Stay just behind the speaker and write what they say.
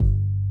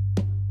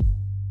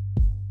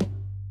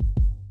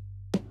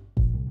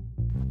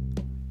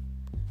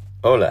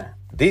Hola,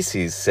 this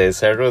is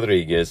Cesar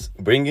Rodriguez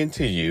bringing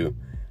to you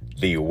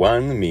the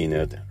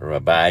 1-minute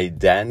Rabbi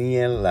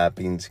Daniel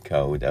Lapin's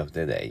quote of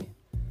the day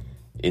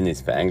in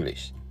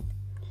Spanglish.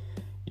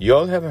 You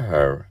all have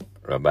heard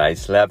Rabbi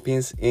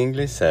Lapin's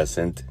English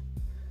accent,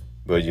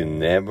 but you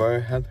never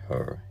have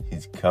heard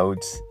his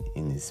quotes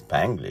in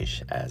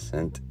Spanglish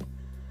accent.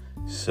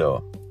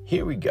 So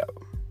here we go.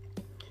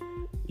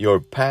 Your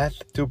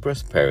path to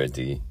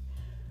prosperity.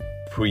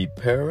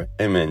 Prepare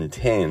and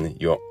maintain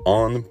your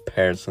own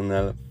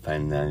personal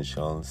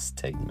financial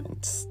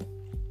statements.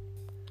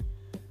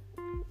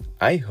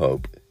 I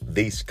hope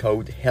this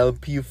quote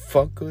helps you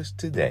focus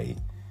today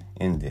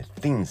on the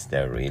things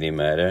that really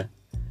matter,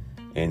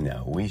 and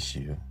I wish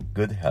you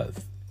good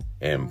health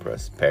and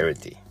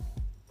prosperity.